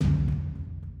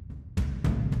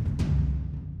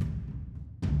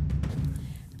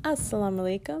Assalamu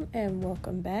alaikum and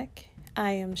welcome back.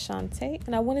 I am Shantae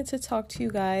and I wanted to talk to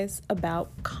you guys about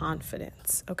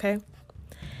confidence, okay?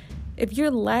 If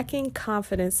you're lacking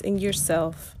confidence in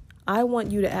yourself, I want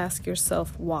you to ask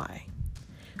yourself why.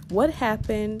 What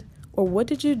happened or what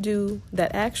did you do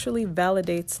that actually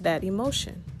validates that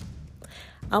emotion?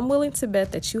 I'm willing to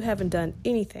bet that you haven't done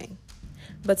anything,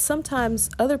 but sometimes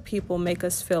other people make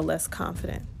us feel less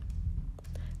confident.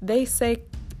 They say,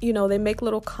 they make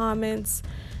little comments.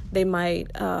 They might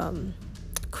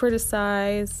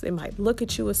criticize. They might look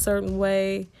at you a certain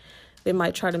way. They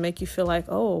might try to make you feel like,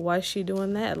 oh, why is she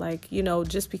doing that? Like,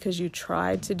 just because you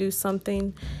tried to do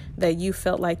something that you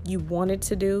felt like you wanted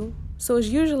to do. So it's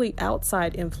usually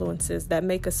outside influences that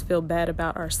make us feel bad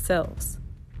about ourselves.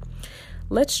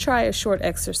 Let's try a short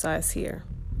exercise here.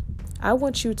 I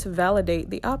want you to validate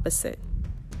the opposite.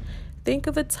 Think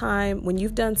of a time when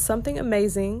you've done something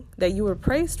amazing that you were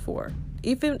praised for.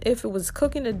 Even if it was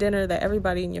cooking a dinner that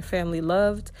everybody in your family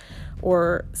loved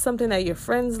or something that your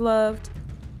friends loved.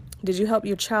 Did you help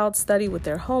your child study with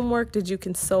their homework? Did you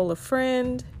console a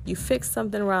friend? You fixed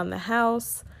something around the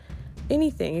house?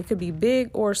 Anything. It could be big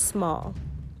or small.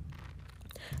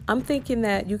 I'm thinking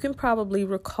that you can probably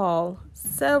recall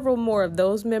several more of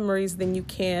those memories than you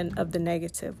can of the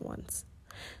negative ones.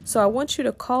 So I want you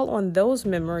to call on those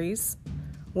memories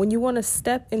when you want to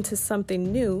step into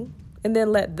something new, and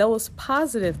then let those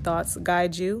positive thoughts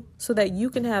guide you so that you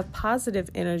can have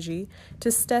positive energy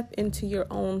to step into your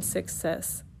own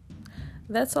success.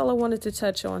 That's all I wanted to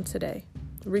touch on today.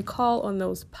 Recall on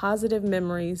those positive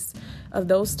memories of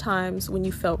those times when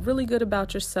you felt really good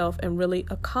about yourself and really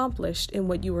accomplished in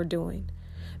what you were doing.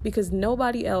 Because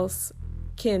nobody else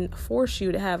can force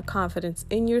you to have confidence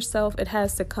in yourself. It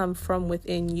has to come from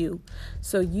within you.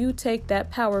 So you take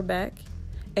that power back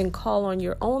and call on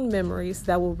your own memories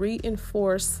that will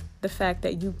reinforce the fact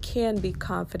that you can be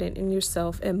confident in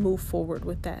yourself and move forward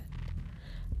with that.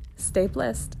 Stay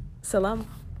blessed. Salam.